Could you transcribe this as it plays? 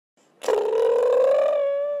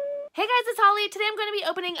Hey guys, it's Holly. Today I'm going to be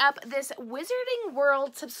opening up this Wizarding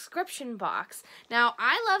World subscription box. Now,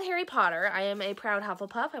 I love Harry Potter. I am a proud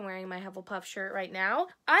Hufflepuff. I'm wearing my Hufflepuff shirt right now.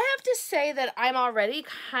 I have to say that I'm already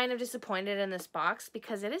kind of disappointed in this box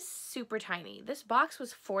because it is super tiny. This box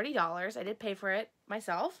was $40. I did pay for it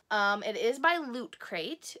myself. It is by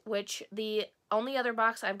Lootcrate, which the only other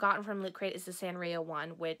box I've gotten from Lootcrate is the Sanrio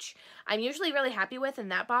one, which I'm usually really happy with, and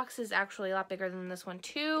that box is actually a lot bigger than this one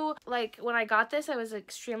too. Like, when I got this, I was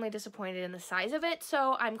extremely disappointed in the size of it,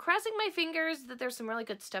 so I'm crossing my fingers that there's some really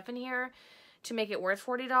good stuff in here to make it worth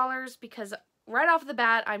 $40, because right off the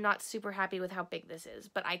bat, I'm not super happy with how big this is,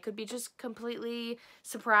 but I could be just completely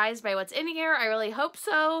surprised by what's in here. I really hope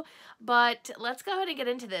so, but let's go ahead and get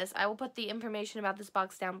into this. I will put the information about this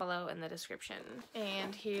box down below in the description.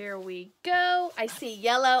 And here we go. I see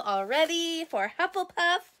yellow already for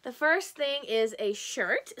Hufflepuff. The first thing is a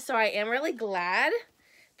shirt, so I am really glad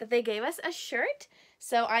that they gave us a shirt.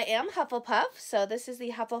 So I am Hufflepuff, so this is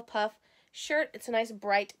the Hufflepuff shirt. It's a nice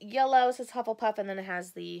bright yellow. It says Hufflepuff, and then it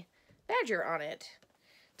has the badger on it.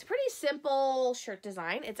 It's a pretty simple shirt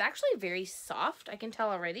design. It's actually very soft, I can tell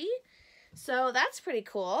already. So that's pretty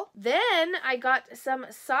cool. Then I got some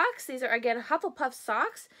socks. These are, again, Hufflepuff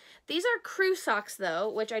socks. These are crew socks,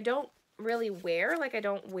 though, which I don't really wear. Like, I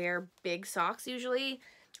don't wear big socks usually.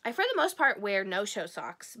 I, for the most part, wear no-show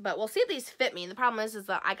socks, but we'll see if these fit me. And the problem is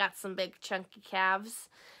that I got some big chunky calves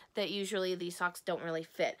that usually these socks don't really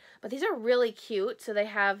fit. But these are really cute. So they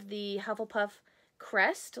have the Hufflepuff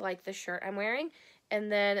crest, like the shirt I'm wearing,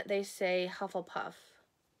 and then they say Hufflepuff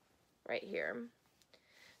right here.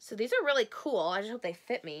 So these are really cool. I just hope they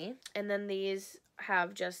fit me. And then these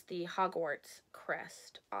have just the Hogwarts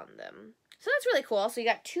crest on them. So that's really cool. So you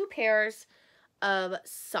got two pairs of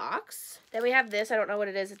socks. Then we have this. I don't know what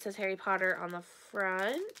it is. It says Harry Potter on the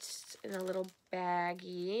front in a little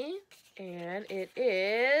baggie. And it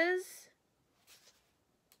is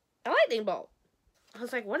a lightning bolt. I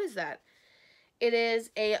was like, what is that? It is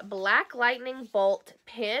a black lightning bolt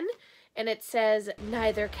pin, and it says,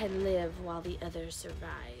 "Neither can live while the other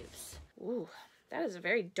survives." Ooh, that is a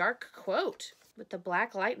very dark quote with the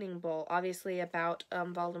black lightning bolt, obviously about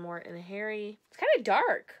Voldemort and Harry. It's kind of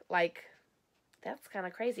dark. Like, that's kind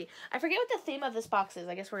of crazy. I forget what the theme of this box is.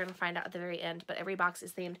 I guess we're going to find out at the very end, but every box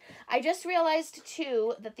is themed. I just realized,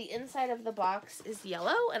 too, that the inside of the box is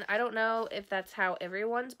yellow, and I don't know if that's how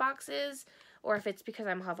everyone's box is, or if it's because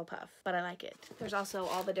I'm Hufflepuff, but I like it. There's also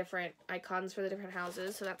all the different icons for the different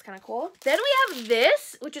houses, so that's kind of cool. Then we have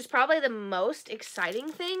this, which is probably the most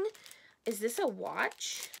exciting thing. Is this a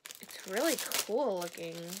watch? It's really cool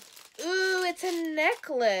looking. Ooh, it's a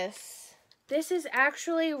necklace. This is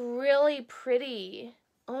actually really pretty.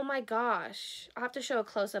 Oh my gosh. I'll have to show a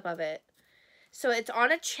close-up of it. So it's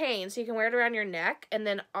on a chain, so you can wear it around your neck, and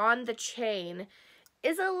then on the chain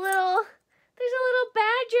is a little... There's a little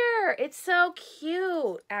badger. It's so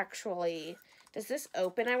cute, actually. Does this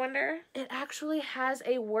open, I wonder? It actually has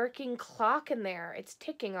a working clock in there. It's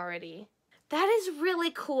ticking already. That is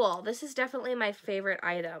really cool. This is definitely my favorite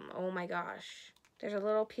item. Oh my gosh. There's a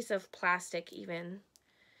little piece of plastic even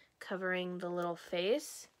covering the little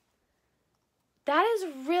face. That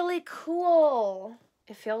is really cool.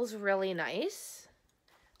 It feels really nice.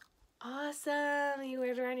 Awesome. You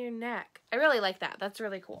wear it around your neck. I really like that. That's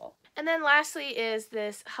really cool. And then lastly is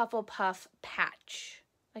this Hufflepuff patch,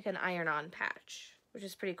 like an iron-on patch, which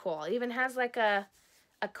is pretty cool. It even has like a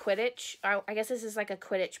Quidditch, I guess this is like a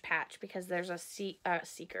Quidditch patch because there's a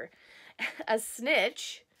seeker, a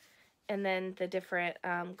snitch, and then the different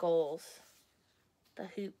goals, the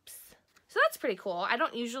hoops. So that's pretty cool. I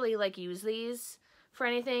don't usually like use these for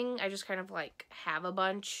anything. I just kind of like have a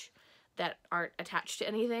bunch that aren't attached to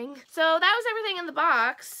anything. So that was everything in the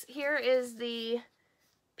box. Here is the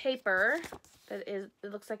paper that is,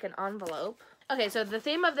 it looks like an envelope. Okay, so the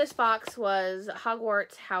theme of this box was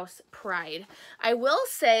Hogwarts House Pride. I will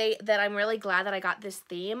say that I'm really glad that I got this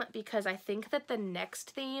theme because I think that the next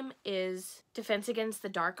theme is Defense Against the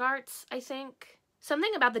Dark Arts, I think.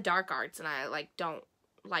 Something about the dark arts, and I like don't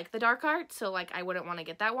like the dark arts, so like I wouldn't want to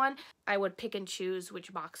get that one. I would pick and choose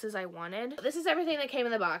which boxes I wanted. This is everything that came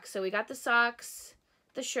in the box. So we got the socks,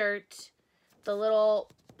 the shirt, the little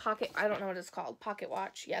pocket, I don't know what it's called, pocket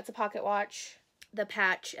watch. Yeah, it's a pocket watch, the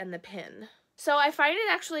patch, and the pin. So I find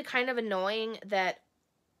it actually kind of annoying that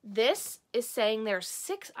this is saying there's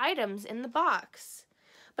 6 items in the box,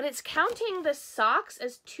 but it's counting the socks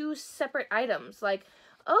as 2 separate items. Like,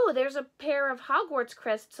 oh, there's a pair of Hogwarts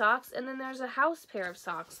crest socks, and then there's a house pair of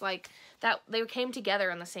socks. Like, that they came together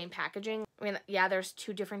in the same packaging. I mean, yeah, there's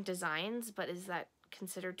 2 different designs, but is that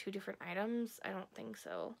considered 2 different items? I don't think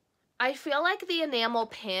so. I feel like the enamel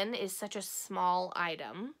pin is such a small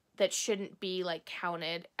item. that shouldn't be like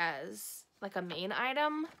counted as like a main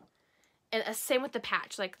item. And same with the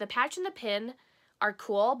patch. Like the patch and the pin are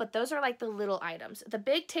cool, but those are like the little items. The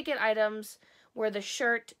big ticket items were the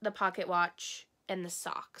shirt, the pocket watch, and the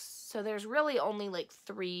socks. So there's really only like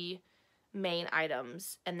 3 main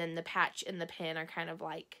items, and then the patch and the pin are kind of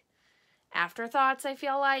like afterthoughts, I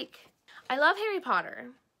feel like. I love Harry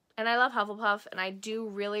Potter, and I love Hufflepuff, and I do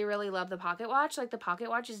really, really love the pocket watch. Like, the pocket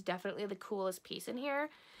watch is definitely the coolest piece in here,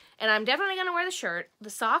 and I'm definitely going to wear the shirt. The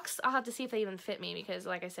socks, I'll have to see if they even fit me, because,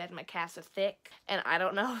 like I said, my calves are thick, and I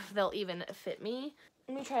don't know if they'll even fit me.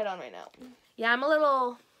 Let me try it on right now. Yeah, I'm a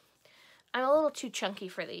little too chunky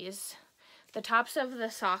for these. The tops of the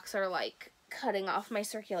socks are, like, cutting off my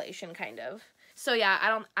circulation, kind of. So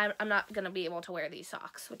yeah, I'm not gonna be able to wear these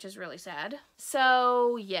socks, which is really sad.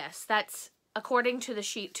 So yes, that's according to the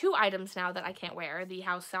sheet 2 items now that I can't wear: the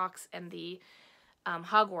house socks and the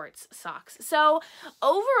Hogwarts socks. So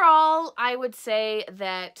overall, I would say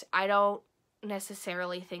that I don't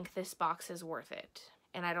necessarily think this box is worth it.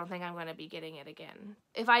 And I don't think I'm going to be getting it again.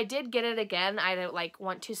 If I did get it again, I'd like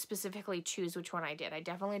want to specifically choose which one I did. I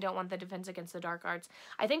definitely don't want the Defense Against the Dark Arts.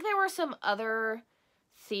 I think there were some other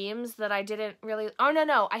themes that I didn't really... Oh,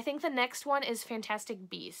 no. I think the next one is Fantastic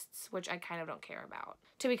Beasts, which I kind of don't care about.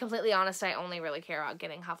 To be completely honest, I only really care about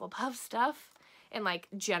getting Hufflepuff stuff and, like,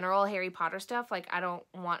 general Harry Potter stuff. Like, I don't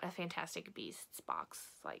want a Fantastic Beasts box.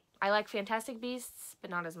 Like, I like Fantastic Beasts,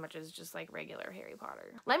 but not as much as just, like, regular Harry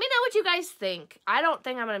Potter. Let me know what you guys think. I don't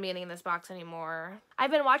think I'm going to be getting this box anymore.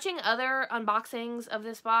 I've been watching other unboxings of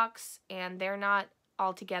this box, and they're not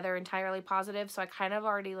altogether entirely positive, so I kind of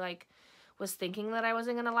already, like, was thinking that I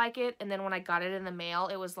wasn't going to like it, and then when I got it in the mail,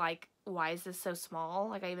 it was like, why is this so small?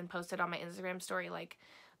 Like, I even posted on my Instagram story, like,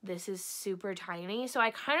 this is super tiny. So I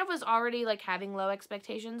kind of was already like having low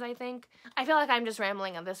expectations, I think. I feel like I'm just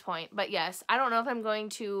rambling at this point. But yes, I don't know if I'm going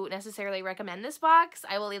to necessarily recommend this box.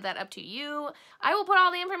 I will leave that up to you. I will put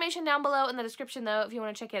all the information down below in the description though if you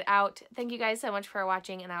want to check it out. Thank you guys so much for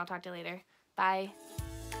watching, and I'll talk to you later. Bye.